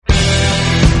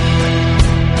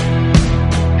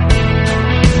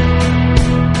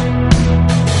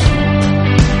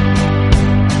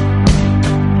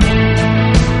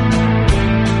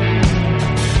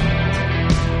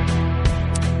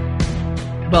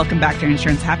Welcome back to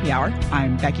Insurance Happy Hour.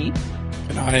 I'm Becky.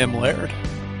 And I am Laird.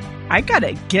 I got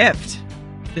a gift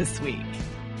this week.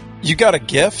 You got a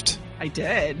gift? I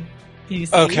did. Can you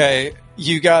see? Okay.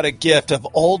 You got a gift of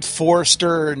Old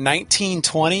Forester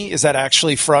 1920. Is that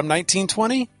actually from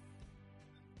 1920?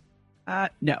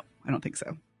 No, I don't think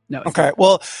so. No. Okay. Not.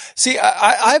 Well, see,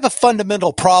 I have a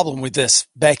fundamental problem with this,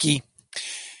 Becky.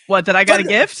 What, that I got a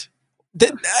gift?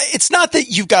 It's not that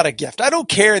you got a gift. I don't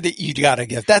care that you got a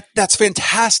gift. That's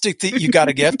fantastic that you got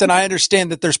a gift. And I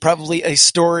understand that there's probably a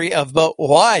story about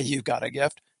why you got a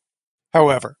gift.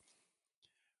 However,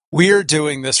 we're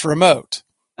doing this remote.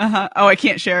 Uh-huh. Oh, I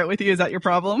can't share it with you. Is that your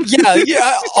problem?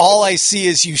 Yeah. All I see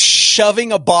is you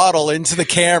shoving a bottle into the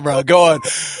camera going,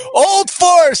 Old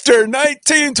Forester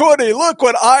 1920. Look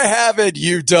what I have and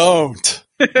you don't.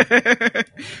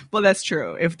 Well, that's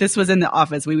true. If this was in the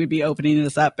office, we would be opening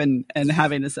this up and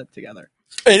having this up together.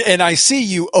 And I see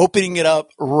you opening it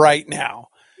up right now.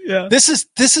 Yeah. This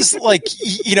is like,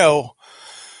 you know,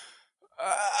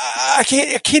 I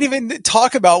can't even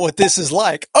talk about what this is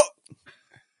like. Oh.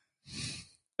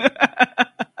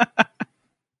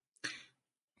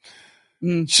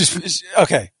 She's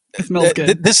okay. It smells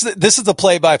good. This is the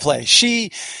play-by-play.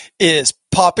 She is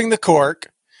popping the cork.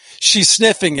 She's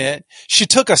sniffing it. She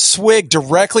took a swig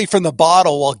directly from the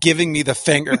bottle while giving me the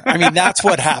finger. I mean, that's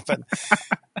what happened.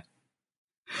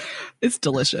 It's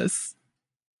delicious.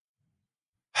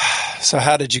 So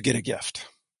how did you get a gift?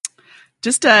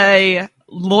 Just a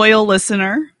loyal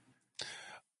listener.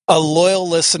 A loyal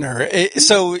listener.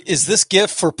 So is this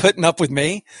gift for putting up with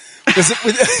me? Is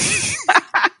it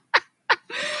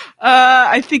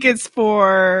I think it's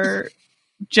for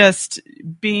just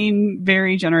being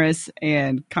very generous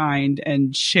and kind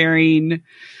and sharing,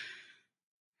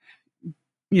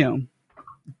 you know,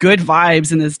 good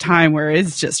vibes in this time where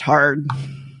it's just hard.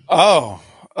 Oh,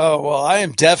 well, I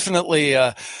am definitely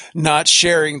not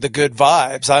sharing the good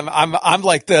vibes. I'm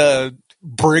like the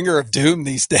bringer of doom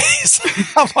these days.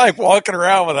 I'm like walking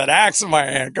around with an axe in my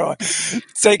hand going,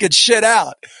 taking shit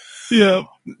out. Yeah.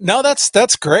 No,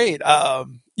 that's great.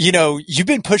 You know, you've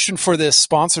been pushing for this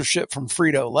sponsorship from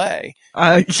Frito-Lay.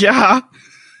 Yeah.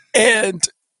 And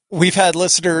we've had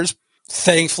listeners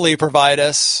thankfully provide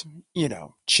us, you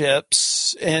know,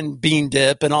 chips and bean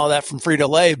dip and all that from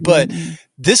Frito-Lay. But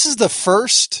this is the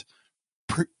first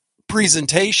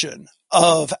presentation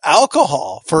of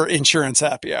alcohol for Insurance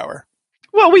Happy Hour.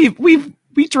 Well, we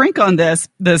drink on this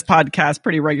podcast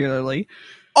pretty regularly.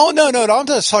 Oh, no. I'm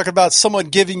just talking about someone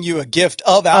giving you a gift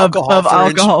of alcohol.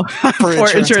 For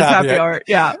Insurance Happy Hour.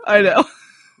 Yeah, I know.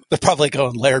 They're probably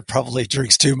going, Laird probably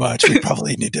drinks too much. We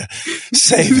probably need to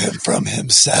save him from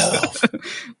himself.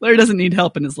 Laird doesn't need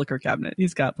help in his liquor cabinet.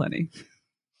 He's got plenty.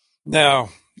 No,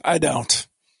 I don't.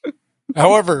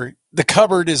 However, the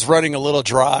cupboard is running a little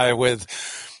dry with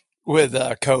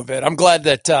COVID. I'm glad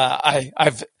that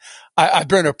I've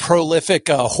been a prolific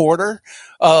hoarder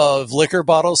of liquor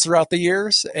bottles throughout the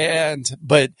years,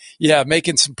 but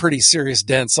making some pretty serious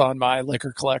dents on my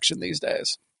liquor collection these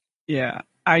days. Yeah,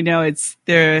 I know it's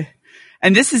there.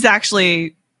 And this is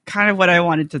actually kind of what I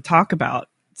wanted to talk about.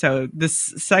 So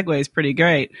this segue is pretty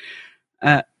great.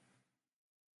 None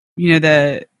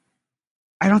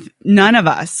of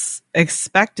us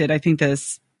expected, I think,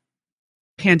 this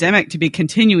pandemic to be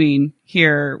continuing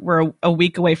here. We're a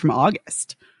week away from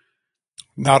August.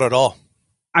 Not at all.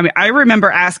 I mean, I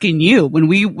remember asking you when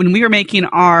we were making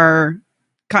our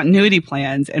continuity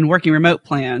plans and working remote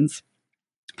plans,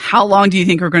 how long do you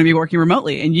think we're going to be working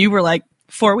remotely? And you were like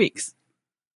 4 weeks.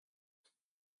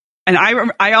 And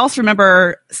I also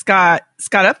remember Scott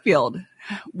Upfield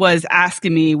was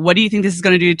asking me, what do you think this is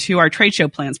going to do to our trade show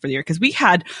plans for the year? Because we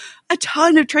had a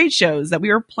ton of trade shows that we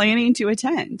were planning to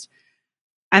attend.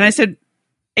 And I said,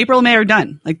 April, May are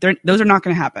done. Like those are not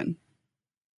going to happen.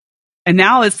 And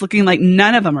now it's looking like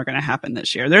none of them are going to happen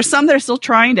this year. There's some that are still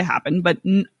trying to happen, but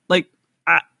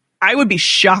I would be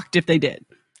shocked if they did.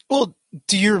 Well,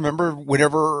 do you remember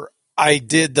whenever I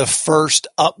did the first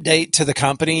update to the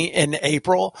company in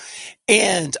April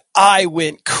and I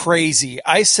went crazy?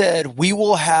 I said, we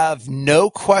will have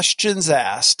no questions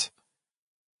asked.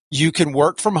 You can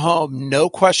work from home, no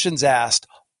questions asked,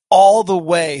 all the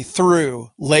way through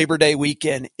Labor Day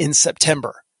weekend in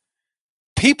September.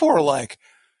 People are like,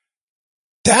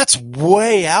 that's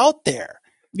way out there.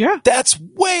 Yeah. That's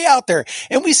way out there.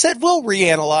 And we said, we'll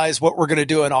reanalyze what we're going to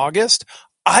do in August.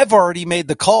 I've already made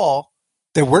the call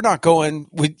that we're not going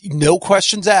with no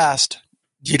questions asked.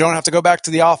 You don't have to go back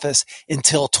to the office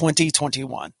until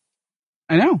 2021.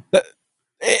 I know.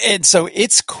 And so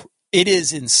it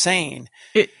is insane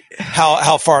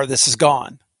how far this has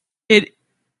gone.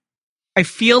 I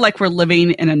feel like we're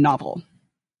living in a novel.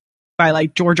 by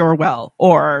like George Orwell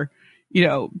or,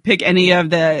 pick any of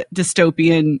the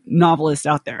dystopian novelists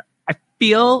out there. I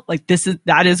feel like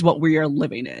that is what we are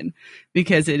living in,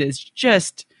 because it is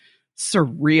just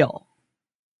surreal.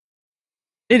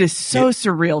 It is so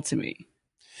surreal to me.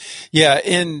 Yeah.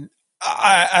 And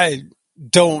I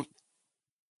don't,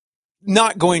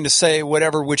 not going to say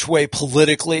whatever which way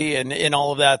politically and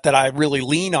all of that I really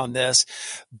lean on this,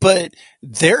 but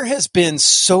there has been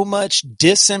so much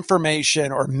disinformation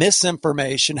or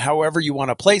misinformation, however you want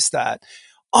to place that,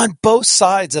 on both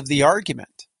sides of the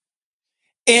argument.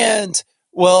 And,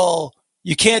 well,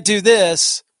 you can't do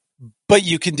this, but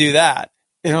you can do that.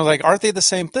 Like, aren't they the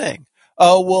same thing?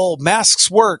 Oh, well, masks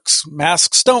works,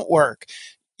 masks don't work.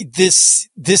 This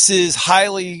is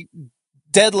highly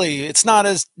deadly. It's not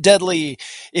as deadly.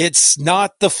 It's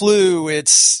not the flu.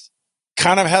 It's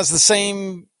kind of has the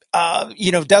same,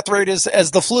 death rate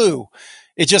as the flu.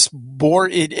 It just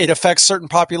it affects certain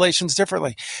populations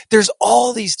differently. There's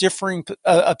all these differing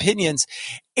opinions.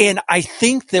 And I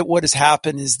think that what has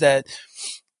happened is that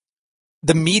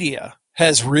the media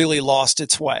has really lost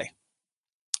its way,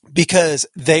 because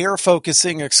they are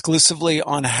focusing exclusively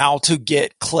on how to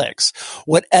get clicks.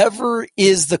 Whatever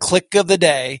is the click of the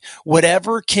day,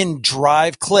 whatever can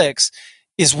drive clicks,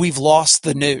 is we've lost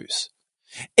the news.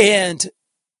 And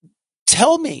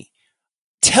tell me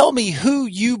who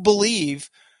you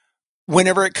believe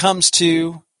whenever it comes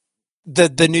to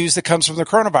the news that comes from the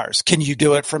coronavirus. Can you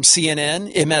do it from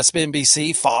CNN,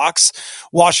 MSNBC, Fox,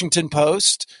 Washington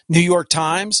Post, New York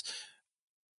Times,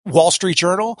 Wall Street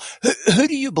Journal? Who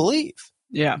do you believe?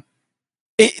 Yeah.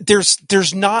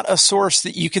 There's not a source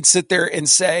that you can sit there and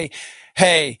say,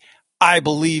 hey, I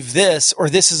believe this, or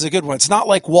this is a good one. It's not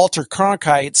like Walter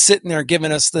Cronkite sitting there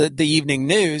giving us the evening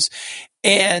news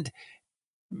and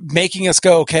making us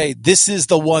go, okay, this is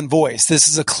the one voice. This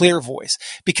is a clear voice,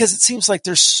 because it seems like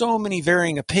there's so many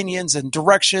varying opinions and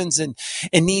directions and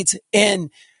needs.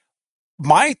 And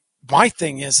my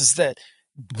thing is that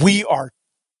we are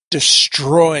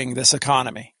destroying this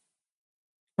economy.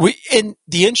 And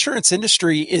the insurance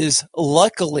industry is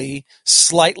luckily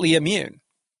slightly immune.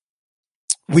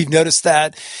 We've noticed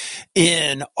that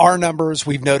in our numbers.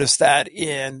 We've noticed that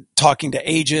in talking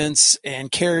to agents and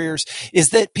carriers, is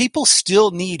that people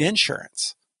still need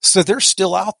insurance. So they're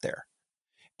still out there.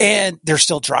 And they're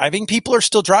still driving. People are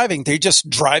still driving. They're just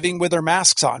driving with their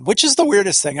masks on, which is the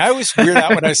weirdest thing. I always weird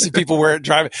out when I see people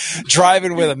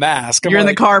driving with a mask. You're in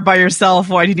the car by yourself.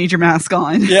 Why do you need your mask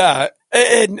on? Yeah.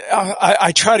 And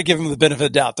I try to give them the benefit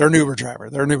of the doubt. They're an Uber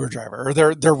driver. Or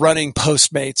they're running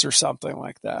Postmates or something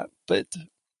like that. But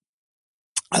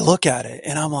I look at it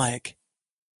and I'm like,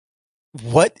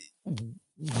 what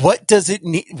does it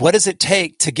need? What does it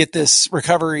take to get this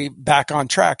recovery back on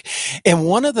track? And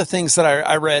one of the things that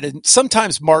I read, and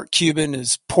sometimes Mark Cuban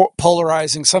is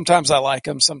polarizing. Sometimes I like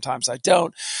him. Sometimes I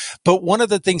don't. But one of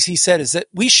the things he said is that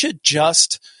we should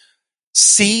just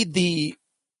see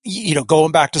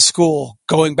going back to school,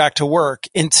 going back to work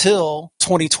until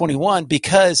 2021,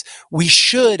 because we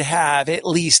should have at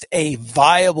least a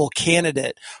viable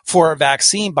candidate for a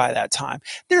vaccine by that time.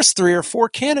 There's 3 or 4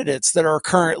 candidates that are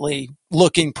currently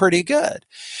looking pretty good.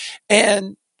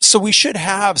 And so we should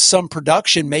have some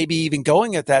production, maybe even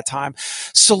going at that time.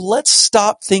 So let's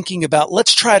stop thinking about,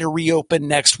 let's try to reopen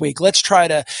next week. Let's try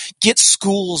to get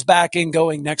schools back and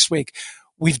going next week.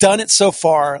 We've done it so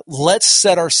far. Let's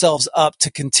set ourselves up to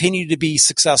continue to be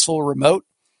successful remote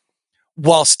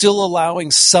while still allowing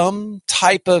some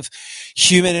type of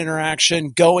human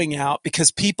interaction going out, because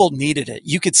people needed it.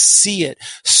 You could see it.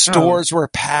 Stores were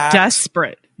packed.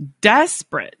 Desperate.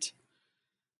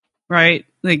 Right?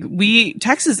 Like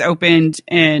Texas opened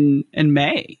in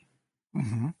May,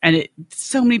 and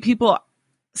so many people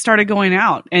started going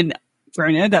out. And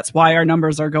granted, that's why our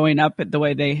numbers are going up the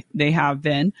way they have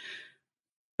been.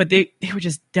 But they were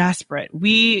just desperate.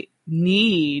 We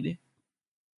need,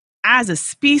 as a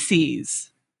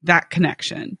species, that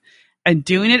connection. And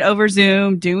doing it over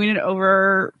Zoom, doing it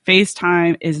over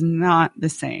FaceTime is not the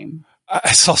same.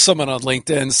 I saw someone on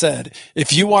LinkedIn said,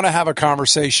 if you want to have a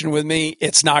conversation with me,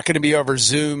 it's not going to be over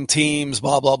Zoom, Teams,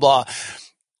 blah, blah, blah.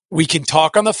 We can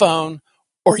talk on the phone,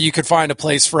 or you could find a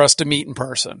place for us to meet in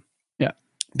person. Yeah.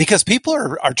 Because people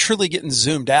are truly getting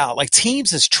zoomed out. Like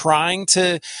Teams is trying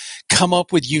to come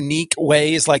up with unique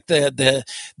ways. Like they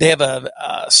have a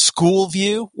school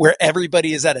view where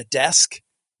everybody is at a desk.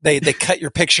 They cut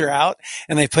your picture out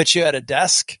and they put you at a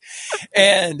desk.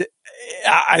 And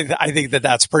I think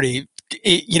that's pretty,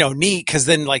 neat, because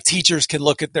then like teachers can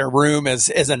look at their room as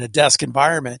in a desk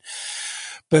environment.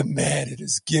 But man, it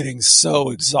is getting so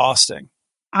exhausting.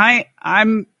 I'm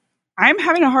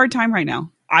having a hard time right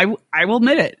now. I will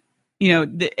admit it.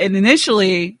 and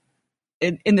initially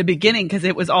in the beginning, because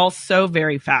it was all so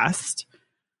very fast,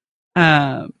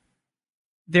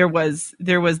 there was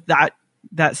that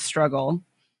struggle.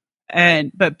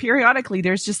 But periodically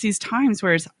there's just these times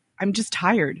where I'm just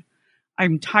tired.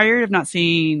 I'm tired of not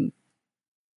seeing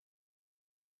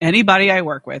anybody I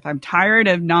work with. I'm tired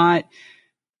of not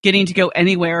getting to go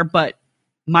anywhere but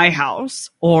my house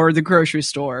or the grocery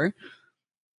store.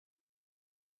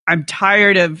 I'm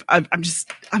tired I'm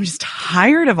just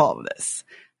tired of all of this.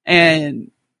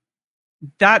 And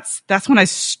that's when I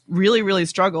really, really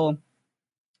struggle,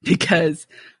 because,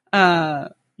 I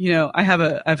have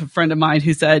a friend of mine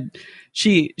who said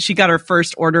she got her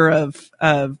first order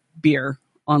of beer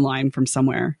online from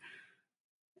somewhere.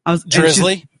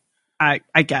 Drizzly?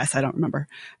 I guess, I don't remember.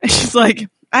 And she's like,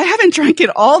 I haven't drank it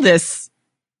all this,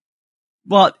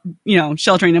 well,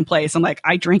 sheltering in place. I'm like,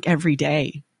 I drink every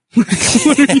day.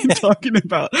 What are you talking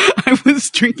about? I was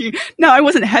drinking. No, I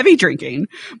wasn't heavy drinking,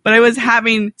 but I was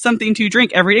having something to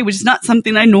drink every day, which is not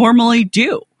something I normally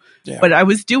do. Yeah. But I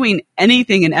was doing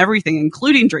anything and everything,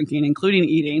 including drinking, including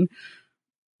eating,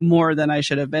 more than I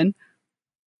should have been,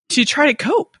 to try to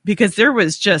cope, because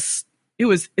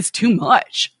it's too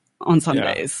much on some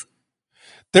days.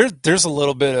 There's a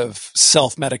little bit of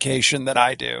self-medication that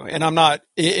I do, and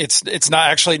it's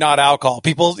not alcohol.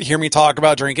 People hear me talk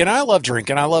about drinking. I love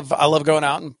drinking. I love going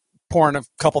out and pouring a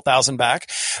couple thousand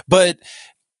back, but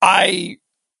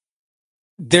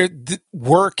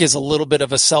work is a little bit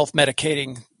of a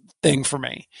self-medicating thing for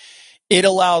me. It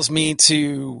allows me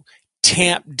to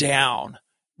tamp down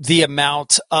the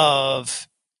amount of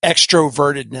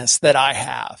extrovertedness that I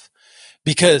have,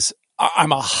 because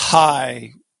I'm a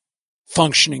high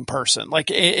functioning person.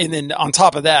 And then on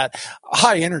top of that,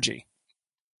 high energy.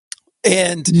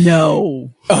 And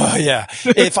yeah.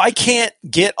 If I can't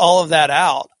get all of that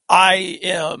out, I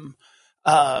am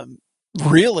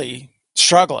really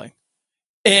struggling.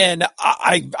 And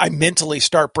I mentally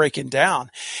start breaking down.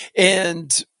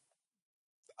 And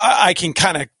I can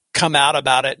kind of come out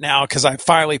about it now, because I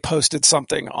finally posted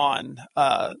something on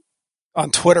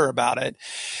Twitter about it,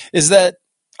 is that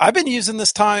I've been using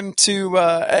this time to,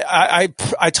 I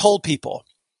told people,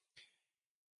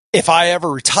 if I ever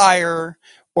retire,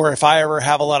 or if I ever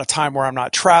have a lot of time where I'm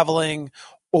not traveling,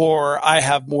 or I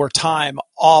have more time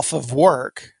off of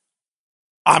work,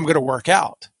 I'm going to work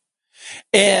out.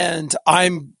 And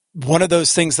one of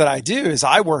those things that I do is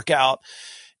I work out,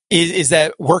 is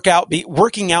that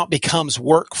working out becomes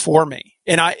work for me.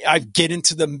 And I get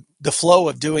into the flow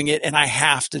of doing it, and I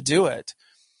have to do it.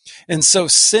 And so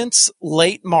since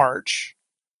late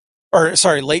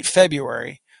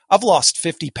February, I've lost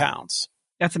 50 pounds.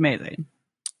 That's amazing.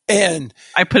 And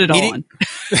I put it all on.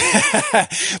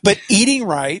 But eating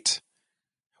right,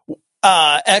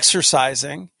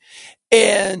 exercising,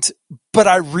 but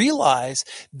I realize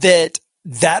that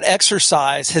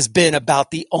exercise has been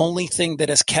about the only thing that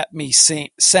has kept me sane.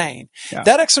 Yeah.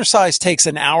 That exercise takes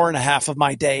an hour and a half of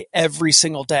my day every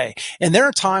single day. And there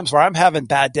are times where I'm having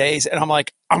bad days and I'm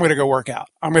like, I'm going to go work out.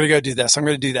 I'm going to go do this. I'm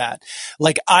going to do that.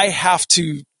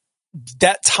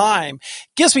 That time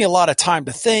gives me a lot of time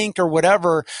to think or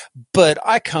whatever, but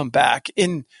I come back.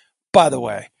 And by the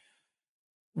way,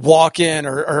 walking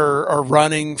or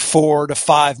running 4 to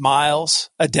 5 miles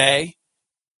a day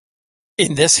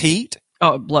in this heat.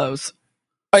 Oh, it blows.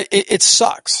 It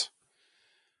sucks.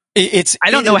 I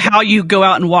don't know how you go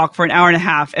out and walk for an hour and a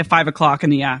half at 5 o'clock in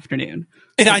the afternoon.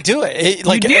 And I do it.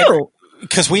 You do.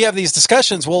 Because we have these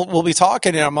discussions, we'll be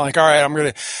talking, and I'm like, all right,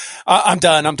 I'm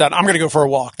done. I'm going to go for a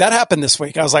walk. That happened this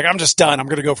week. I was like, I'm just done. I'm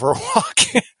going to go for a walk.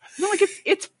 No,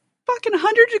 it's fucking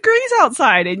 100 degrees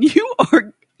outside, and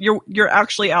you're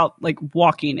actually out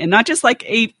walking, and not just like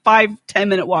a 5-10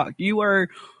 minute walk. You are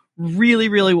really,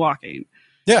 really walking.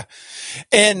 Yeah.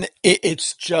 And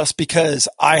it's just because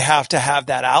I have to have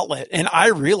that outlet. And I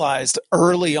realized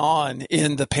early on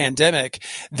in the pandemic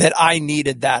that I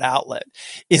needed that outlet,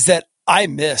 is that I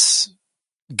miss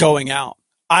going out.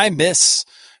 I miss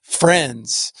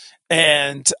friends,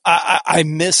 and I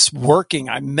miss working.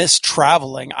 I miss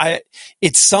traveling.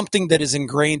 It's something that is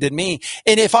ingrained in me.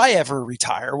 And if I ever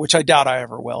retire, which I doubt I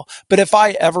ever will, but if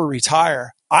I ever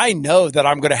retire, I know that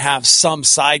I'm going to have some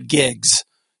side gigs,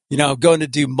 going to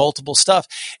do multiple stuff.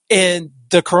 And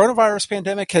the coronavirus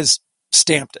pandemic has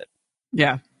stamped it.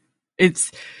 Yeah.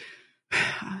 It's,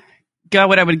 God,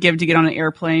 what I would give to get on an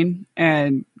airplane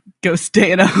and go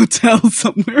stay in a hotel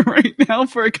somewhere right now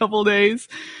for a couple of days.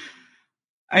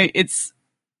 I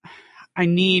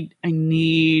need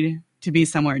to be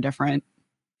somewhere different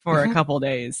for a couple of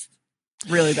days.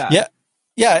 Really bad. Yeah.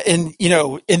 Yeah. And,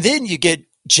 and then you get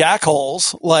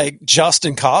jackholes like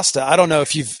Justin Costa. I don't know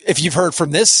if you've heard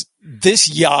from this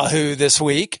Yahoo this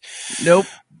week. Nope.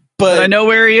 But I know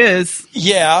where he is.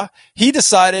 Yeah. He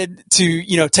decided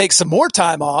to, take some more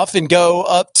time off and go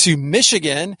up to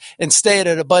Michigan and stay at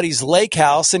a buddy's lake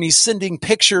house. And he's sending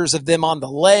pictures of them on the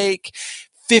lake.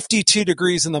 52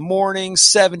 degrees in the morning,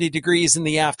 70 degrees in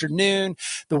the afternoon.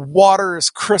 The water is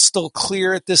crystal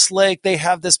clear at this lake. They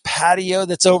have this patio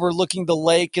that's overlooking the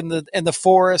lake and the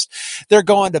forest. They're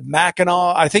going to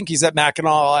Mackinac. I think he's at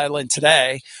Mackinac Island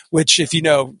today, which if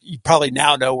you probably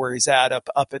now know where he's at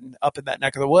up in that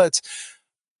neck of the woods.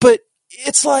 But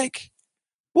it's like,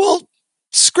 well,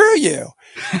 screw you.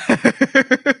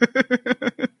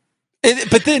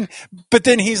 But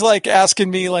then he's like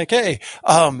asking me like, hey,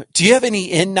 do you have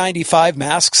any N95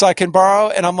 masks I can borrow?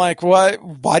 And I'm like, what?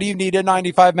 Why do you need a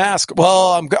N95 mask?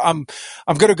 Well, I'm going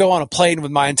to go on a plane with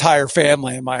my entire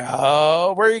family. I'm like,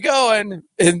 oh, where are you going?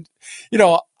 And,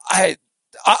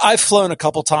 I've flown a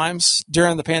couple times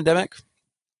during the pandemic.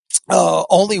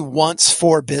 Only once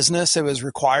for business. It was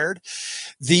required.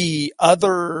 The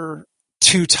other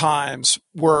 2 times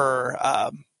were,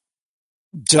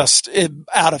 just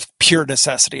out of pure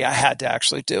necessity. I had to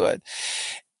actually do it.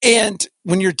 And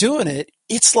when you're doing it,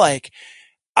 it's like,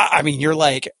 you're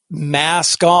like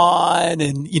mask on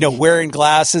and, wearing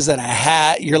glasses and a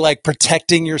hat. You're like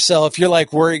protecting yourself. You're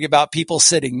like worrying about people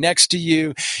sitting next to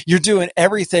you. You're doing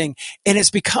everything. And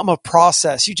it's become a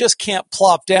process. You just can't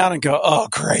plop down and go, oh,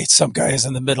 great. Some guy is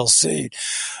in the middle seat.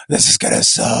 This is going to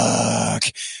suck.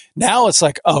 Now it's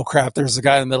like, oh crap, there's a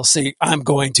guy in the middle seat. I'm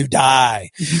going to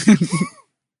die.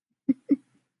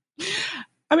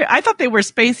 I thought they were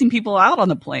spacing people out on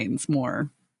the planes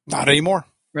more. Not anymore.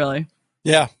 Really?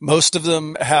 Yeah. Most of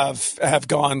them have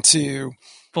gone to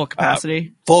full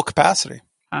capacity. Full capacity.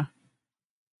 Huh.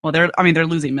 Well, they're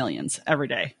losing millions every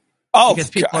day. Oh, because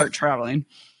people aren't traveling.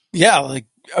 Yeah. Like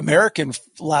American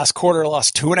last quarter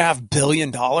lost $2.5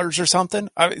 billion or something.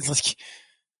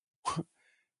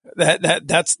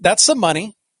 That's some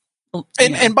money.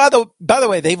 And by the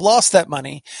way, they've lost that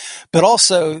money, but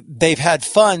also they've had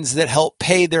funds that help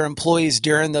pay their employees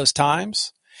during those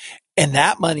times, and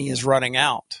that money is running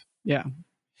out. Yeah.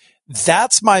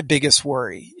 That's my biggest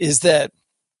worry, is that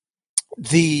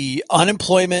the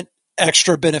unemployment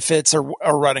extra benefits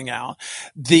are running out.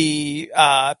 The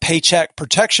Paycheck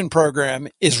Protection Program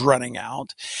is running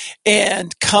out.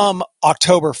 And come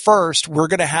October 1st, we're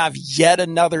going to have yet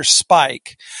another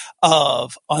spike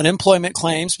of unemployment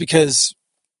claims, because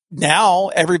now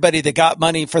everybody that got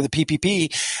money for the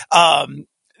PPP,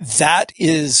 that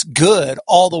is good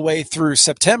all the way through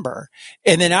September.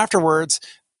 And then afterwards,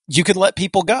 you can let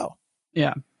people go.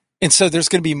 Yeah. And so there's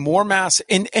going to be more mass,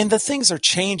 and the things are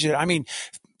changing.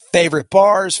 Favorite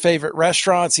bars, favorite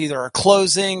restaurants either are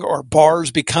closing or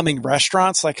bars becoming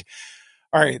restaurants. Like,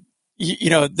 all right,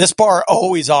 this bar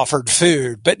always offered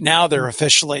food, but now they're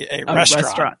officially a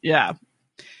restaurant. Yeah.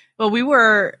 Well, we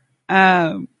were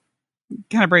kind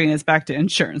of bringing this back to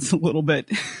insurance a little bit.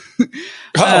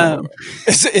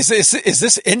 Is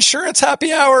this insurance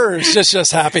happy hour, or is this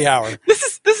just happy hour?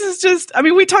 This is just,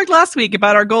 we talked last week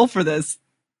about our goal for this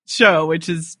show, which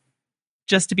is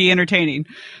just to be entertaining.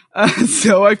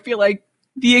 So I feel like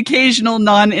the occasional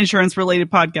non-insurance related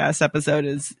podcast episode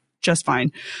is just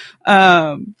fine.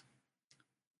 But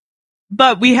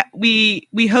we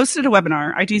hosted a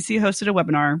webinar. ITC hosted a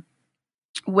webinar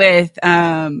with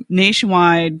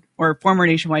Nationwide, or former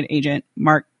Nationwide agent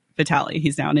Mark Vitale.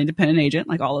 He's now an independent agent,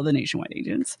 like all of the Nationwide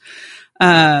agents,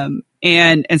 and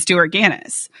Stuart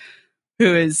Gannis,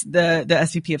 who is the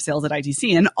SVP of sales at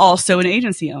ITC and also an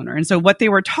agency owner. And so what they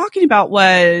were talking about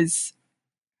was,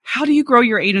 how do you grow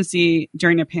your agency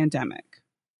during a pandemic?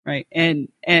 Right. And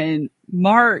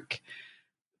Mark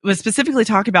was specifically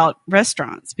talking about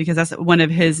restaurants, because that's one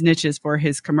of his niches for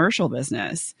his commercial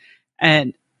business.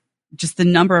 And just the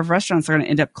number of restaurants are going to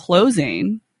end up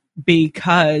closing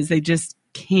because they just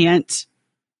can't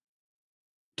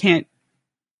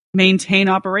maintain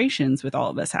operations with all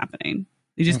of this happening.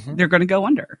 They're going to go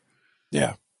under.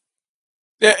 Yeah.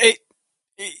 You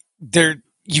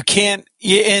can't,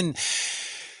 and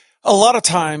a lot of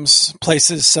times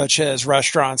places such as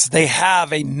restaurants, they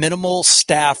have a minimal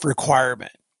staff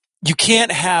requirement. You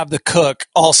can't have the cook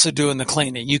also doing the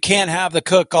cleaning. You can't have the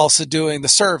cook also doing the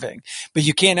serving, but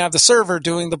you can't have the server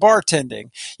doing the bartending.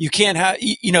 You can't have,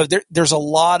 there's a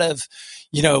lot of,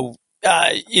 in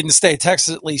the state of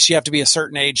Texas, at least, you have to be a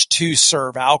certain age to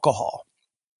serve alcohol.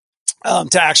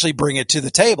 To actually bring it to the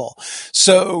table.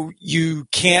 So you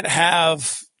can't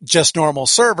have just normal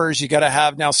servers. You got to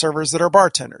have now servers that are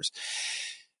bartenders.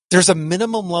 there's a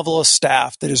minimum level of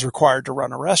staff that is required to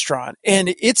run a restaurant.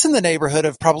 And it's in the neighborhood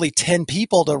of probably 10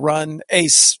 people to run a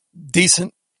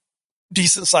decent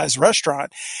sized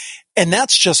restaurant. And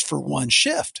that's just for one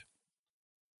shift.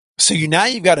 So now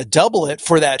you've got to double it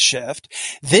for that shift.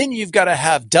 Then you've got to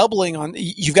have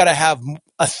you've got to have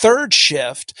a third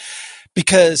shift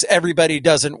because everybody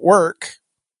doesn't work,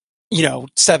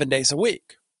 7 days a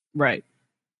week. Right.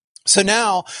 So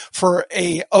now for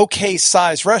a okay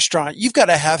size restaurant, you've got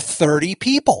to have 30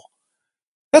 people.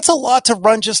 That's a lot to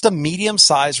run just a medium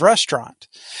sized restaurant.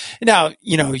 Now,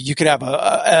 you could have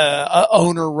a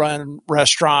owner run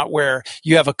restaurant where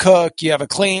you have a cook, you have a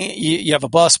you have a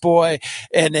busboy,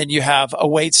 and then you have a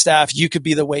wait staff. You could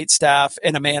be the wait staff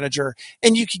and a manager,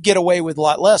 and you could get away with a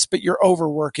lot less, but you're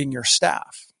overworking your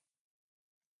staff.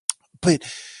 But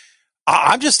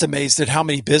I'm just amazed at how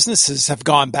many businesses have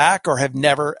gone back or have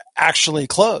never actually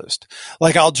closed.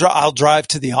 Like I'll drive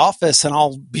to the office and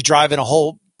I'll be driving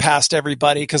past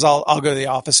everybody because I'll go to the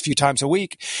office a few times a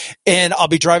week, and I'll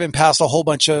be driving past a whole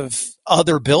bunch of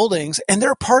other buildings and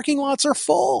their parking lots are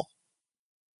full.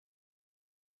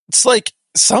 It's like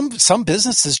some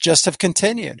businesses just have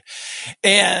continued.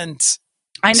 And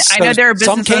I know there are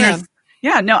business owners.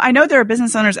 Yeah, no, I know there are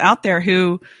business owners out there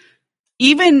who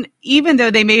even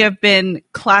though they may have been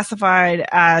classified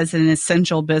as an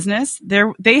essential business,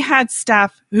 they had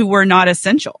staff who were not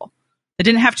essential. They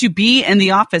didn't have to be in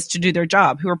the office to do their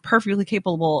job, who are perfectly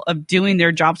capable of doing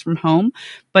their jobs from home,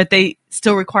 but they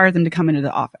still require them to come into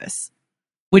the office,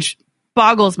 which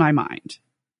boggles my mind.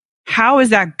 How is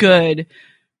that good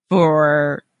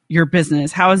for your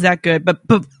business? How is that good? But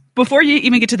before you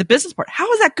even get to the business part,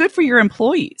 how is that good for your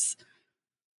employees?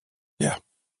 Yeah.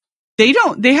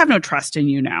 They have no trust in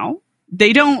you now.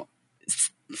 They don't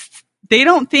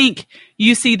think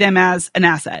you see them as an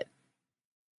asset,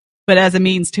 but as a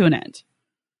means to an end.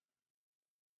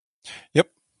 Yep.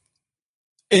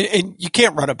 And you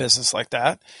can't run a business like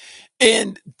that.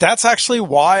 And that's actually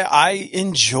why I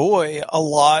enjoy a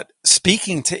lot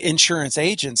speaking to insurance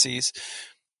agencies,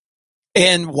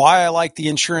 and why I like the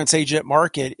insurance agent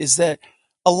market is that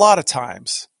a lot of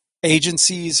times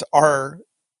agencies are,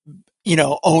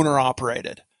 owner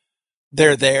operated.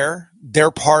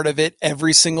 They're part of it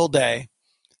every single day.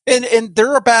 And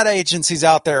there are bad agencies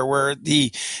out there where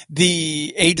the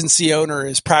agency owner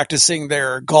is practicing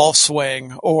their golf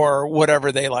swing or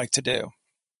whatever they like to do.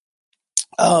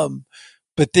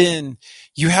 But then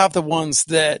you have the ones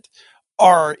that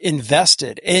are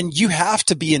invested, and you have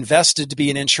to be invested to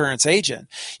be an insurance agent.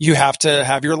 You have to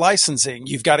have your licensing.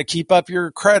 You've got to keep up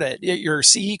your credit, your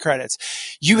CE credits.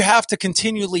 You have to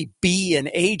continually be an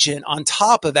agent on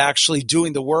top of actually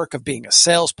doing the work of being a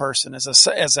salesperson, as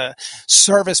a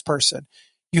service person.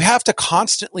 You have to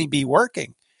constantly be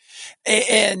working.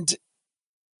 And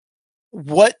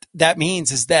what that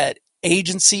means is that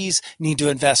agencies need to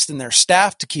invest in their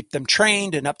staff to keep them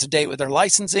trained and up to date with their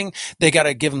licensing. They got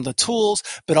to give them the tools,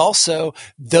 but also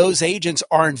those agents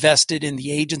are invested in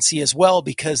the agency as well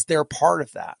because they're part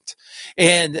of that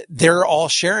and they're all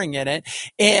sharing in it.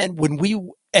 And when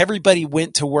everybody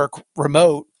went to work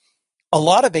remote, a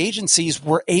lot of agencies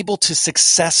were able to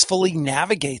successfully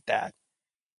navigate that.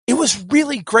 It was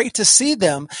really great to see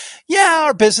them. Yeah,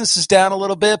 our business is down a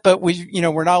little bit, but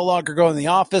we're no longer going to the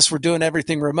office. We're doing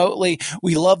everything remotely.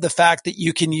 We love the fact that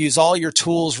you can use all your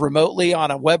tools remotely on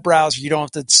a web browser. You don't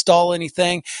have to install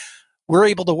anything. We're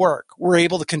able to work. We're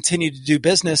able to continue to do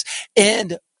business.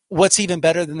 And what's even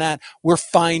better than that, we're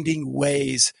finding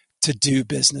ways to do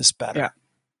business better.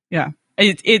 Yeah.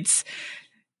 It's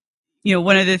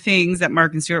one of the things that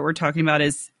Mark and Stuart were talking about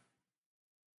is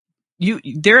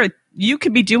you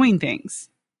could be doing things.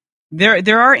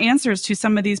 There are answers to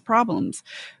some of these problems,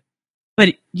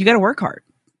 but you got to work hard.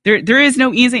 There is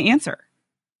no easy answer.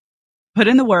 Put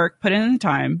in the work, put in the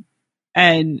time,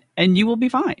 and you will be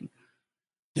fine.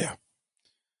 Yeah.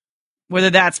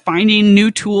 Whether that's finding new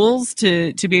tools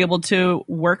to be able to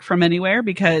work from anywhere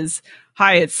because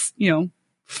it's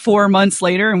 4 months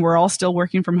later and we're all still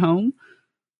working from home,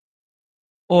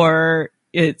 or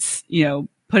it's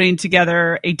putting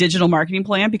together a digital marketing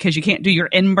plan because you can't do your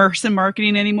in-person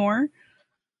marketing anymore.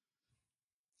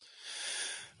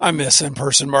 I miss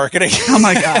in-person marketing. Oh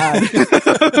my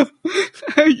God.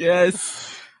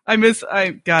 Yes. I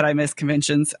miss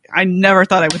conventions. I never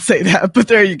thought I would say that, but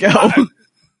there you go.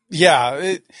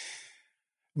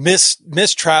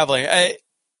 Miss traveling.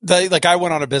 I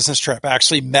went on a business trip,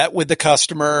 actually met with the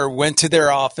customer, went to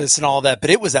their office and all that,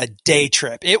 but it was a day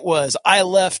trip. I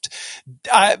left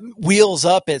wheels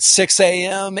up at 6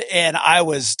 a.m. and I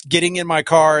was getting in my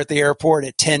car at the airport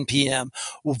at 10 p.m.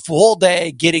 Full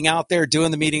day getting out there, doing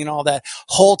the meeting and all that.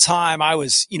 Whole time I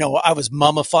was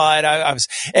mummified. I was,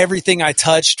 everything I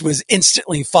touched was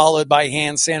instantly followed by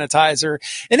hand sanitizer.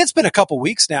 And it's been a couple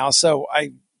weeks now. So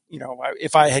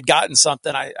if I had gotten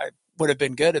something, I would have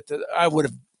been good I would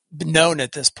have been known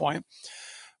at this point.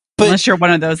 But unless you're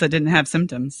one of those that didn't have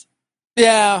symptoms.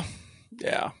 Yeah.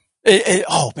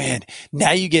 Oh man.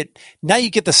 Now you get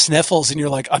the sniffles and you're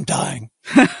like, I'm dying.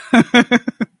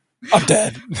 I'm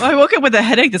dead. Well, I woke up with a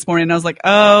headache this morning and I was like,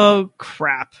 oh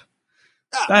crap.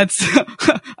 That's,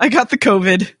 I got the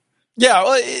COVID. Yeah.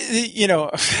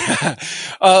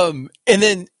 Well,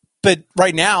 but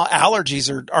right now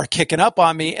allergies are kicking up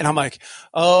on me and I'm like,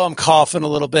 oh, I'm coughing a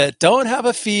little bit. Don't have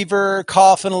a fever,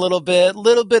 coughing a little bit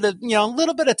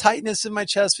of tightness in my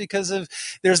chest because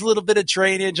there's a little bit of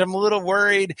drainage. I'm a little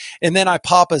worried. And then I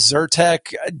pop a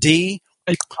Zyrtec D.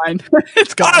 It's fine.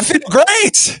 It's gone. I feel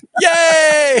great.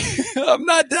 Yay. I'm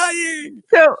not dying.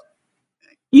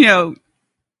 So,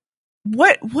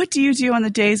 what do you do on the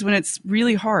days when it's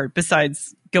really hard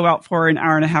besides go out for an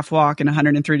hour and a half walk in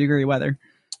 103-degree weather?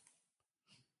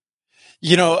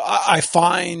 I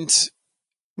find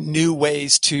new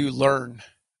ways to learn.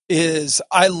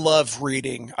 I love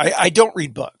reading. I don't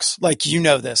read books. Like,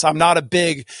 this. I'm not a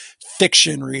big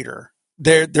fiction reader.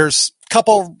 There's a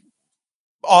couple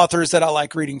authors that I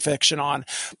like reading fiction on,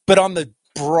 but on the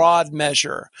broad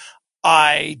measure,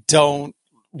 I don't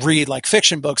read like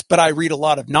fiction books, but I read a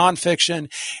lot of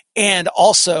nonfiction. And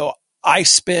also I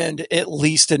spend at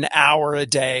least an hour a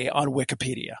day on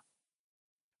Wikipedia,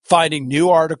 finding new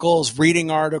articles, reading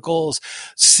articles,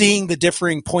 seeing the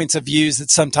differing points of views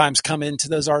that sometimes come into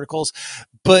those articles.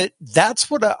 But that's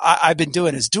what I've been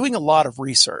doing, is doing a lot of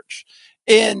research.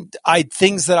 And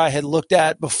things that I had looked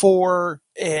at before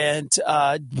and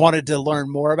wanted to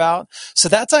learn more about. So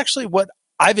that's actually what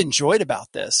I've enjoyed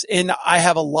about this. And I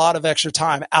have a lot of extra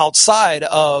time outside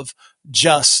of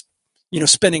just,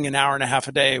 spending an hour and a half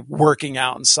a day working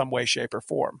out in some way, shape, or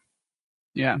form.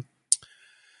 Yeah.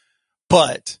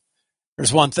 But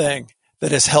there's one thing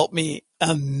that has helped me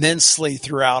immensely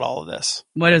throughout all of this.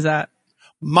 What is that?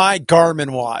 My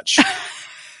Garmin watch.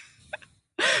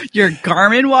 Your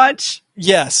Garmin watch?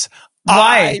 Yes.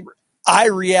 Why? I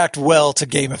react well to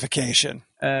gamification.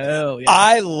 Oh, yeah.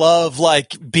 I love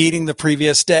beating the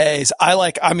previous days.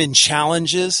 I'm in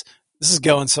challenges. This is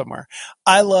going somewhere.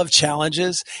 I love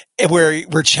challenges where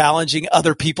we're challenging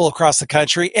other people across the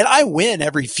country, and I win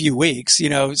every few weeks.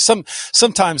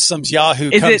 Sometimes some Yahoo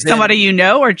is comes it somebody you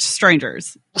know or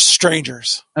strangers?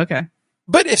 Strangers. Okay.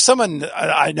 But if someone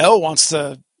I know wants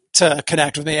to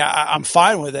connect with me, I'm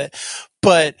fine with it.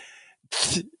 But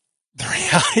the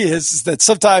reality is that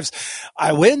sometimes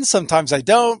I win, sometimes I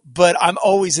don't, but I'm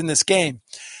always in this game.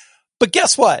 But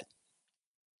guess what?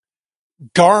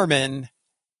 Garmin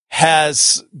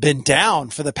has been down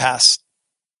for the past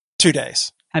 2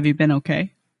 days. Have you been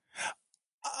okay?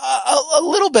 A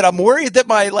little bit. I'm worried that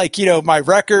my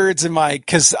records and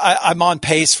cause I'm on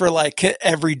pace for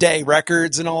everyday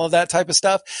records and all of that type of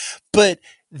stuff. But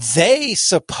they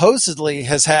supposedly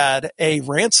has had a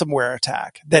ransomware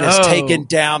attack that has taken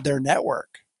down their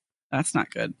network. That's not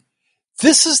good.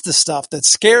 This is the stuff that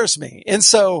scares me. And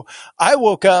so I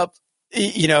woke up,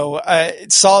 I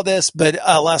saw this, but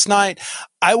last night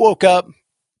I woke up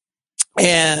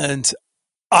and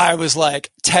I was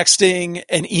texting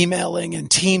and emailing and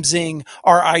teamsing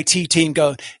our IT team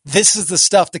going, this is the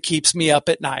stuff that keeps me up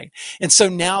at night. And so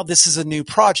now this is a new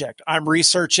project. I'm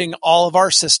researching all of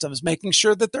our systems, making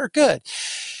sure that they're good.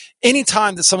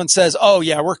 Anytime that someone says, oh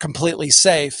yeah, we're completely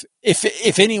safe.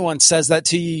 If anyone says that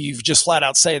to you, you've just flat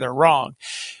out say they're wrong.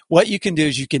 What you can do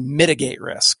is you can mitigate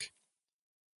risk.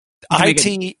 IT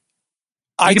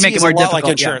is a lot like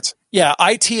insurance. Yeah,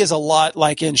 IT is a lot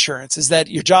like insurance, is that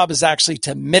your job is actually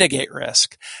to mitigate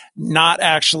risk, not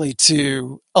actually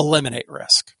to eliminate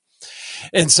risk.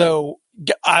 And so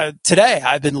today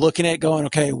I've been looking at going,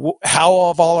 okay, how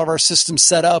have all of our systems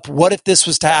set up? What if this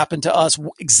was to happen to us?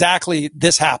 Exactly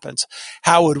this happens.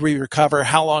 How would we recover?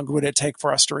 How long would it take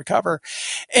for us to recover?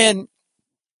 And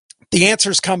the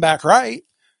answers come back right.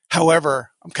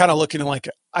 However, I'm kind of looking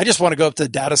I just want to go up to the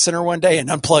data center one day and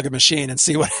unplug a machine and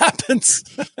see what happens.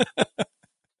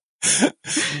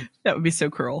 That would be so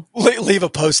cruel. Leave a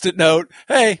Post-it note.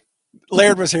 Hey,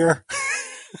 Laird was here.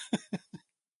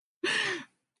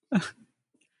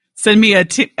 Send me a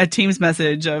Teams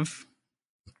message of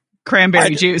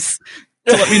cranberry juice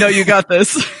to let me know you got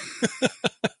this.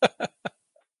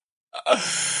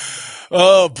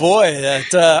 Oh boy,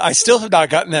 that I still have not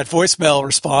gotten that voicemail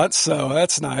response, so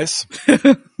that's nice.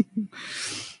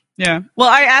 Yeah. Well,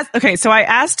 I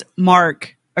asked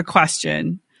Mark a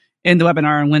question in the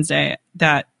webinar on Wednesday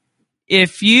that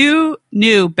if you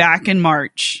knew back in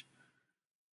March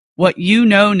what you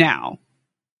know now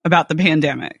about the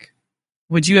pandemic,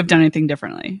 would you have done anything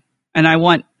differently? And I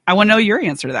want to know your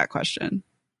answer to that question.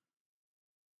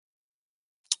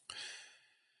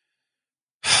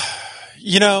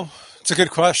 It's a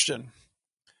good question.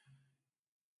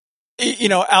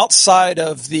 Outside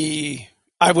of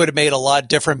I would have made a lot of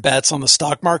different bets on the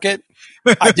stock market.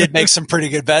 I did make some pretty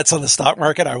good bets on the stock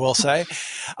market, I will say.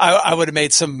 I would have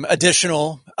made some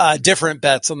additional different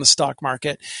bets on the stock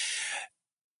market.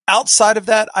 Outside of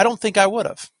that, I don't think I would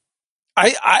have.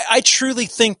 I truly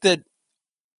think that,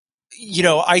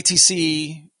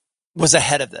 ITC was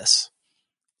ahead of this.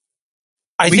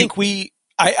 I think we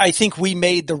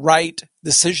made the right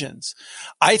decisions.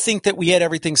 I think that we had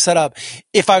everything set up.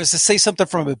 If I was to say something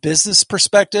from a business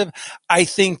perspective, I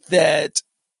think that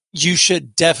you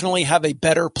should definitely have a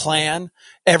better plan.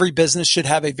 Every business should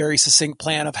have a very succinct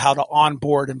plan of how to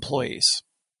onboard employees.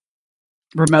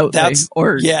 Remotely,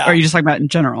 are you just talking about in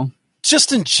general?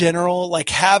 Just in general, like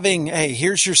having, hey,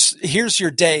 here's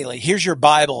your daily, here's your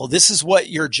Bible. This is what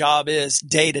your job is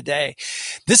day to day.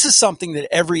 This is something that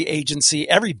every agency,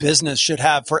 every business should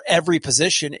have for every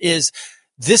position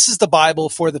this is the Bible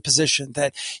for the position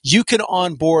that you can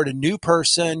onboard a new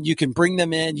person. You can bring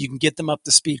them in. You can get them up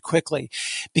to speed quickly,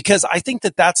 because I think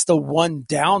that that's the one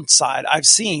downside I've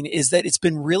seen is that it's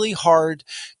been really hard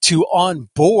to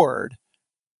onboard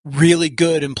really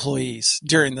good employees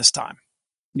during this time.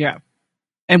 Yeah.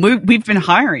 And we've been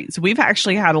hiring. So we've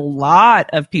actually had a lot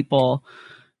of people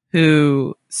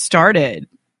who started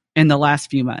in the last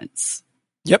few months.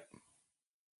 Yep.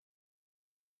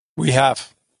 We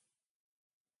have.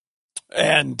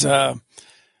 And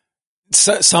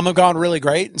some have gone really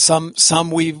great, and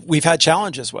some we've had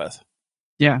challenges with.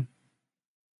 Yeah.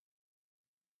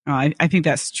 I think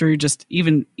that's true. Just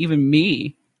even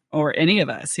me or any of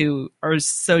us who are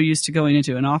so used to going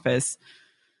into an office.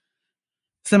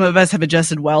 Some of us have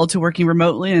adjusted well to working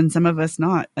remotely, and some of us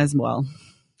not as well.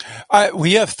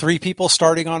 We have 3 people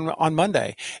starting on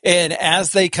Monday, and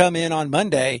as they come in on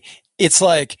Monday, it's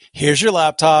like, here's your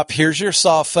laptop, here's your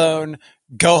soft phone,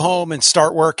 go home and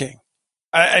start working.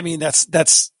 I mean, that's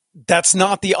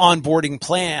not the onboarding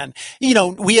plan. We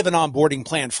have an onboarding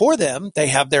plan for them. They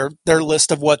have their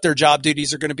list of what their job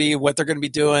duties are going to be, what they're going to be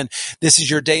doing. This is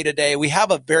your day to day. We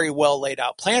have a very well laid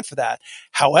out plan for that.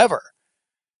 However,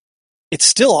 it's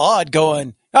still odd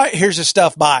going, all right, here's your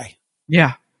stuff. Bye.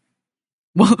 Yeah.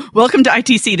 Well, welcome to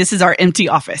ITC. This is our empty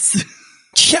office.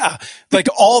 Yeah. Like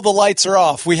all the lights are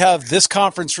off. We have this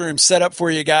conference room set up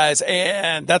for you guys,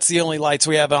 and that's the only lights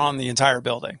we have on the entire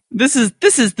building. This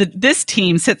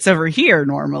team sits over here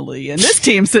normally, and this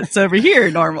team sits over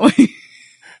here normally.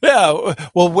 Yeah.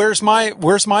 Well, where's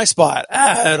my spot?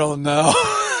 I don't know.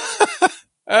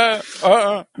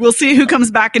 We'll see who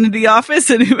comes back into the office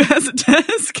and who has a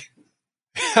desk.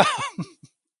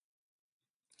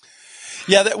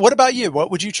 Yeah. What about you?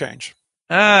 What would you change?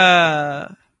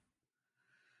 I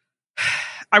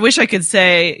wish I could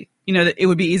say, that it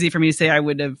would be easy for me to say I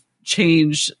would have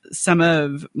changed some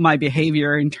of my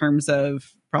behavior in terms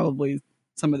of probably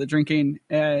some of the drinking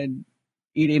and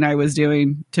eating I was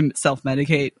doing to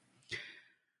self-medicate.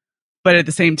 But at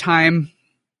the same time,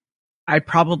 I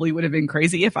probably would have been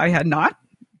crazy if I had not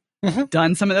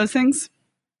done some of those things.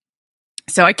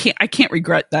 So I can't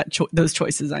regret those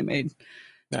choices I made,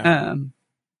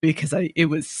 because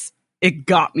it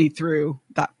got me through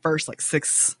that first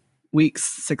 6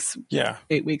 weeks,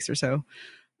 8 weeks or so.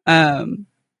 I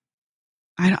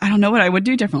don't know what I would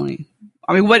do differently.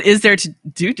 I mean, what is there to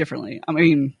do differently? I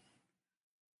mean,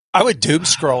 I would doom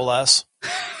scroll less.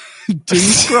 Doom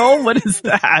scroll? What is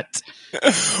that?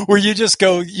 Where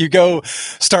you go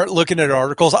start looking at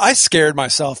articles. I scared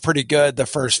myself pretty good the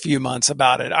first few months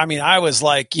about it. I mean, I was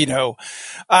like,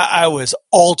 I was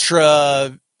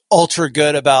ultra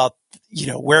good about,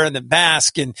 wearing the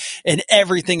mask and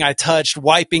everything I touched,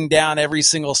 wiping down every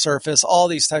single surface, all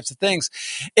these types of things.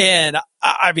 And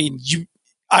I mean,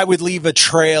 I would leave a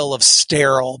trail of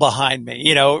sterile behind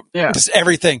me, just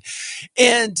everything.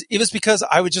 And it was because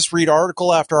I would just read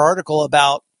article after article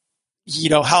about,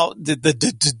 how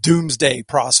the doomsday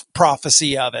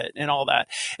prophecy of it and all that.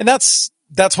 And that's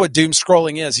what doom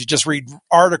scrolling is. You just read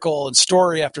article and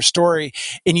story after story,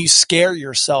 and you scare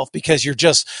yourself because you're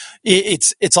just,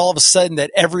 it's all of a sudden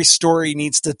that every story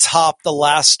needs to top the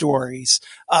last stories,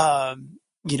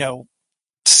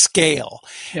 scale.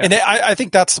 Yeah. And I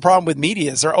think that's the problem with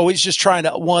media is they're always just trying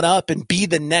to one up and be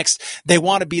the next. They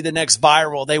want to be the next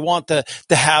viral. They want to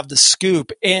have the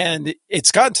scoop. And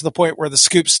it's gotten to the point where the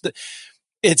scoops,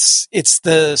 it's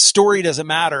the story doesn't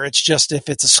matter. It's just if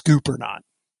it's a scoop or not.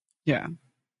 Yeah.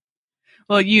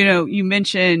 Well, you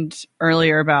mentioned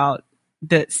earlier about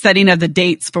the setting of the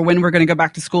dates for when we're going to go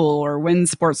back to school or when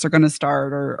sports are going to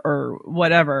start or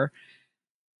whatever.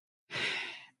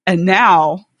 And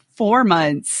now, 4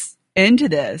 months into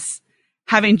this,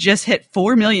 having just hit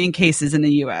 4 million cases in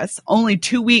the US, only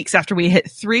 2 weeks after we hit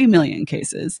 3 million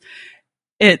cases,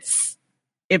 it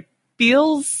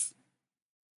feels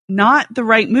not the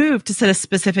right move to set a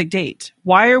specific date.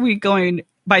 Why are we going,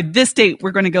 by this date,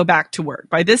 we're going to go back to work.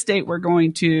 By this date, we're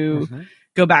going to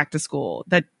go back to school.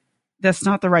 That's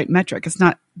not the right metric. It's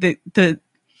not the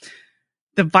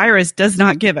virus does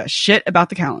not give a shit about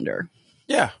the calendar.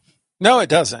 Yeah. No, it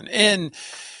doesn't.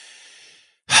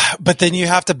 But then you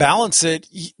have to balance it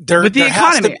with the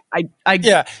economy.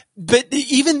 Yeah. But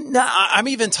I'm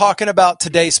even talking about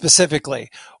today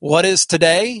specifically. What is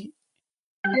today?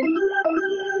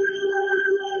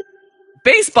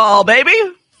 Baseball, baby.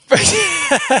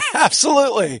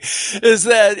 Absolutely. Is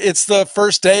that it's the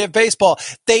first day of baseball.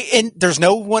 There's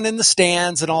no one in the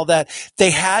stands and all that.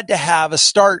 They had to have a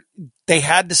start. They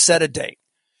had to set a date.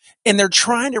 And they're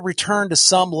trying to return to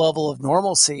some level of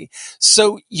normalcy.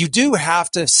 So you do have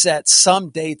to set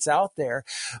some dates out there.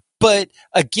 But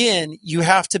again, you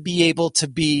have to be able to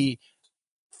be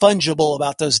fungible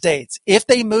about those dates. If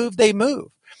they move, they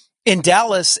move. In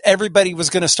Dallas, everybody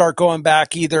was going to start going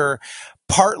back either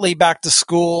partly back to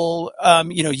school.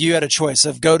 You had a choice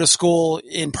of go to school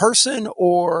in person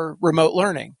or remote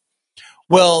learning.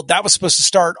 Well, that was supposed to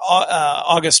start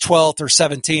August 12th or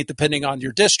 17th, depending on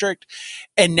your district.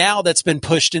 And now that's been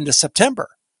pushed into September.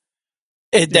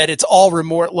 That it's all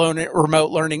remote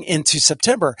learning into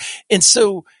September. And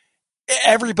so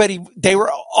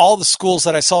all the schools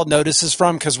that I saw notices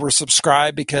from, because we're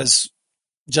subscribed, because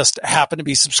just happen to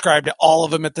be subscribed to all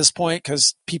of them at this point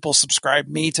because people subscribe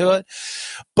me to it.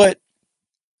 But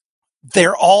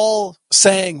they're all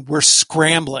saying we're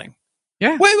scrambling.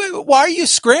 Yeah. Wait, why are you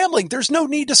scrambling? There's no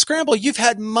need to scramble. You've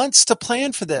had months to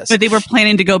plan for this. But they were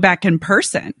planning to go back in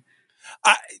person.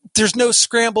 There's no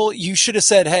scramble. You should have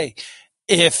said, hey,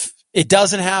 if it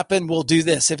doesn't happen, we'll do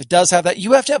this. If it does have that,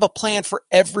 you have to have a plan for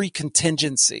every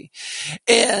contingency.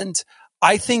 And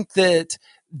I think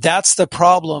that's the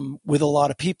problem with a lot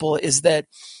of people is that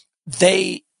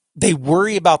they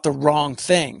worry about the wrong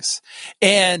things,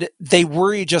 and they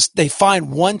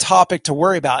find one topic to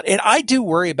worry about. And I do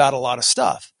worry about a lot of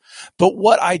stuff, but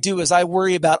what I do is I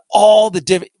worry about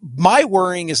my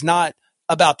worrying is not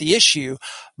about the issue.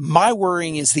 My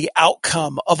worrying is the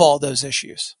outcome of all those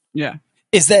issues. Yeah.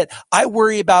 Is that I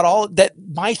worry about all that,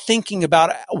 my thinking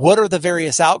about what are the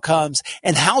various outcomes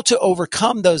and how to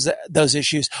overcome those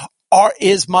issues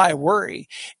is my worry.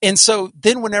 And so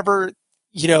then whenever,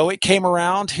 it came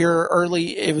around here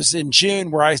early, it was in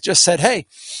June where I just said, hey,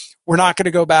 we're not going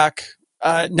to go back.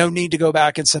 No need to go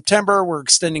back in September. We're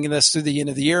extending this through the end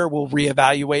of the year. We'll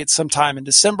reevaluate sometime in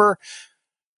December.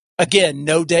 Again,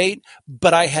 no date,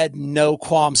 but I had no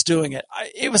qualms doing it.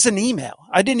 It was an email.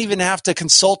 I didn't even have to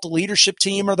consult the leadership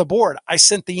team or the board. I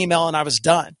sent the email and I was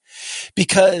done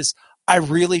because I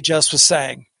really just was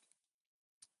saying,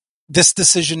 this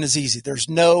decision is easy.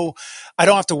 I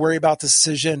don't have to worry about the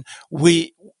decision.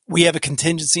 We have a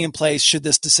contingency in place should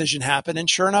this decision happen. And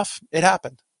sure enough, it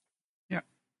happened. Yeah.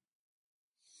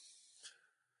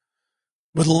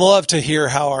 Would love to hear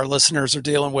how our listeners are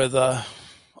dealing with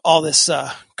all this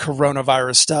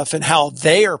coronavirus stuff and how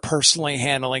they are personally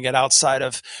handling it outside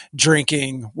of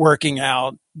drinking, working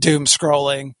out, doom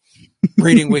scrolling,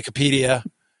 reading Wikipedia.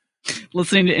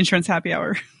 Listening to Insurance Happy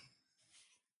Hour.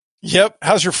 Yep.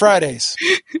 How's your Fridays?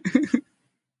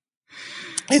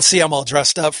 And see, I'm all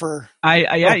dressed up for.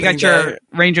 Yeah, you got your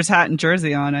Rangers hat and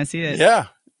jersey on. I see it. Yeah,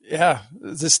 yeah.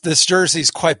 This jersey's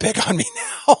quite big on me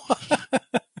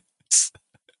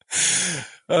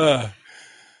now.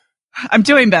 I'm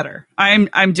doing better.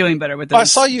 I'm doing better with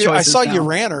this. I saw you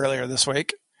ran earlier this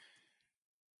week.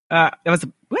 Well,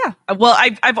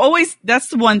 I've always, that's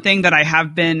the one thing that I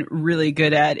have been really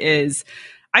good at is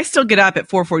I still get up at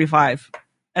 4:45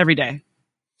 every day.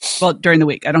 Well, during the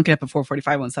week, I don't get up at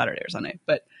 4:45 on Saturday or Sunday,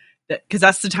 but because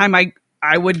that's the time I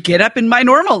would get up in my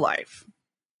normal life.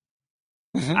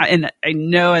 Mm-hmm. And I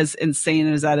know, as insane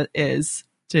as that is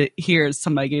to hear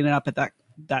somebody getting up at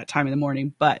that time in the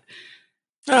morning, but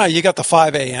you got the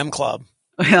 5 a.m. club.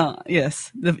 Well,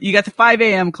 yes, you got the 5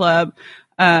 a.m. club,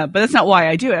 but that's not why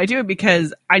I do it. I do it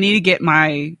because I need to get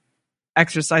my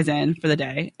exercise in for the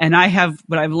day. And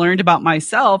what I've learned about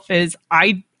myself is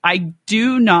I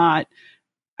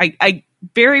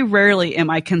very rarely am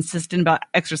I consistent about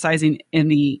exercising in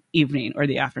the evening or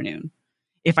the afternoon.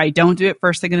 If I don't do it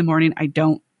first thing in the morning, I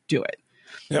don't do it.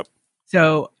 Yep.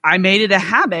 So I made it a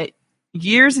habit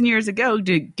years and years ago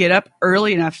to get up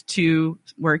early enough to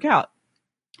work out.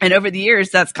 And over the years,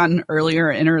 that's gotten earlier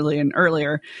and earlier and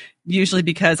earlier, usually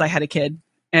because I had a kid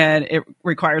and it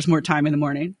requires more time in the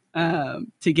morning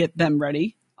to get them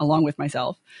ready along with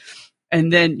myself.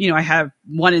 And then, I have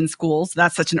one in school. So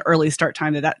that's such an early start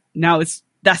time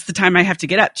that's the time I have to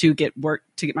get up to get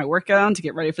my workout on, to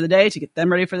get ready for the day, to get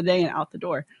them ready for the day and out the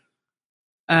door.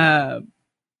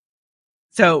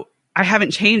 So I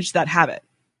haven't changed that habit.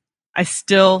 I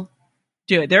still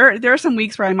do it. There are some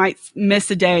weeks where I might miss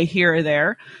a day here or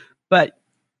there, but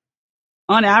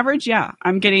on average, yeah,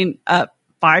 I'm getting up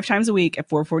 5 times a week at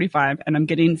 4:45, and I'm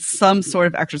getting some sort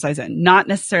of exercise in. Not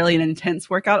necessarily an intense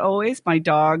workout always. My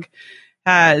dog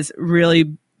has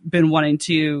really been wanting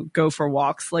to go for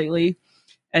walks lately,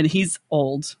 and he's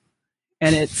old,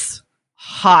 and it's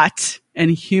hot and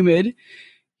humid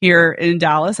here in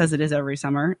Dallas, as it is every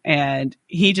summer, and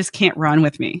he just can't run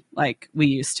with me like we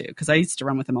used to, because I used to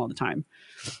run with him all the time.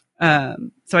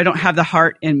 So I don't have the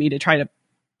heart in me to try to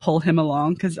pull him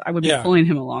along, because I would be pulling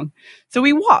him along. So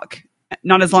we walk,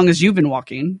 not as long as you've been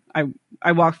walking.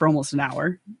 I walk for almost an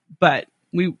hour, but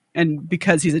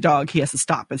because he's a dog, he has to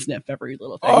stop and sniff every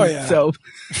little thing. Oh, yeah. So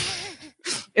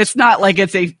it's not like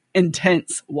it's a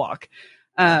intense walk.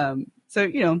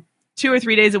 So 2 or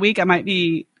 3 days a week, I might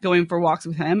be going for walks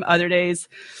with him. Other days,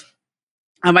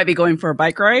 I might be going for a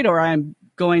bike ride, or I'm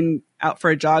going out for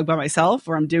a jog by myself,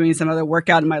 or I'm doing some other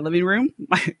workout in my living room.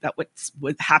 That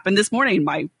what happened this morning.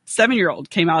 My 7-year-old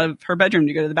came out of her bedroom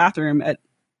to go to the bathroom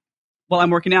while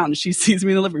I'm working out, and she sees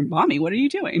me in the living room. Mommy, what are you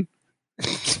doing?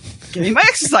 Getting my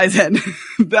exercise in.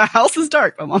 The house is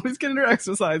dark, but Mommy's getting her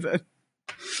exercise in.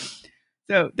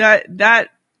 So that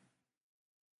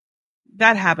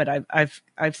habit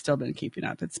I've still been keeping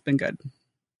up. It's been good.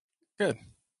 Good.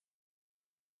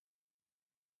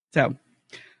 So,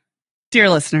 dear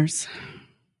listeners,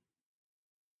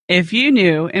 if you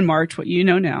knew in March what you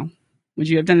know now, would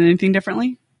you have done anything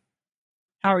differently?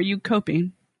 How are you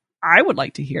coping? I would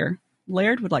like to hear.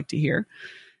 Laird would like to hear.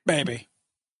 Maybe.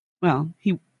 Well,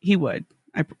 he would.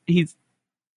 He's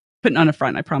putting on a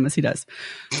front. I promise he does.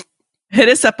 Hit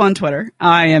us up on Twitter.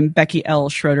 I am Becky L.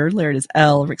 Schroeder. Laird is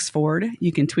L. Rixford.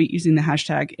 You can tweet using the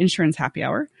hashtag Insurance Happy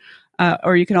Hour,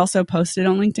 or you can also post it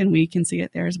on LinkedIn. We can see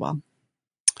it there as well.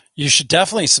 You should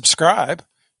definitely subscribe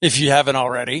if you haven't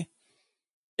already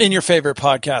in your favorite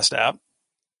podcast app.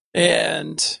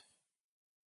 And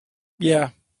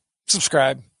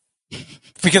subscribe.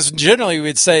 Because generally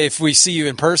we'd say if we see you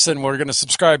in person, we're going to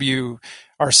subscribe you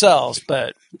ourselves,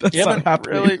 but that's you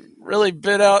haven't really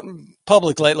been out in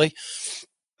public lately.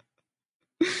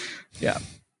 Yeah.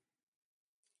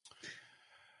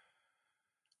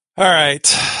 All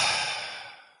right.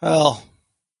 Well,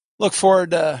 look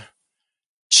forward to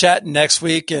chatting next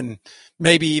week and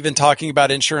maybe even talking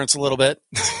about insurance a little bit.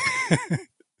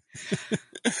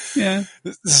 Yeah.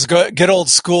 This is good old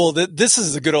school. This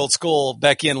is a good old school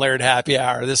Becky and Laird happy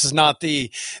hour. This is not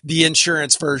the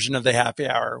insurance version of the happy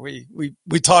hour. We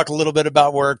talk a little bit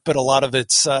about work, but a lot of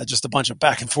it's just a bunch of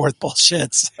back and forth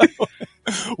bullshit. So,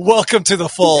 welcome to the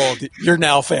fold. You're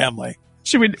now family.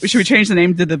 Should we change the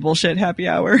name to the bullshit happy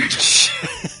hour?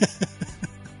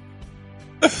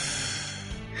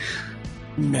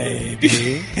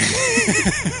 Maybe.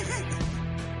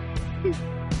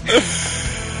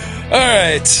 All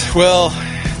right. Well,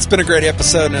 it's been a great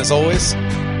episode, and as always,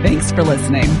 thanks for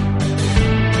listening.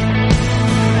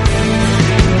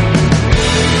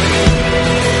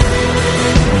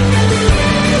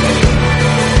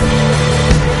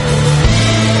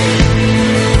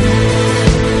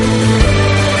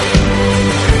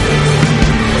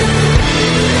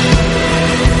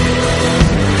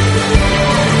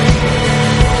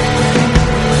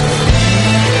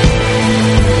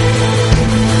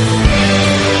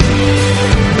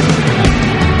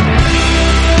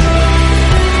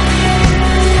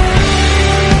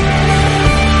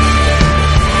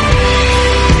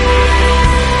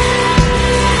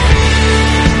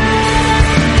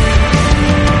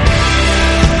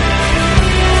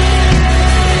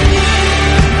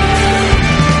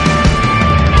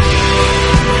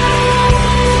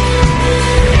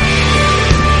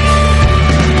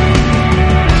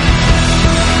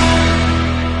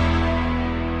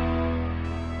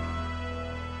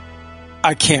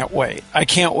 I can't wait. I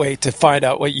can't wait to find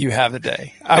out what you have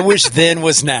today. I wish then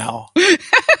was now.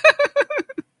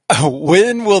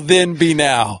 When will then be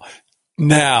now?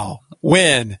 Now.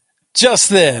 When? Just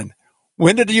then.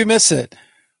 When did you miss it?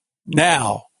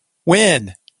 Now.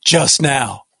 When? Just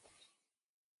now.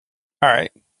 All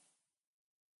right.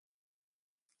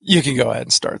 You can go ahead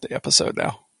and start the episode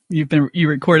now. You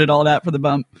recorded all that for the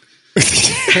bump.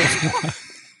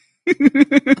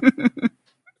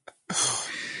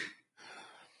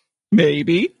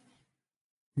 Maybe.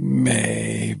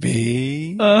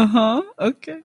 Maybe. Uh-huh. Okay.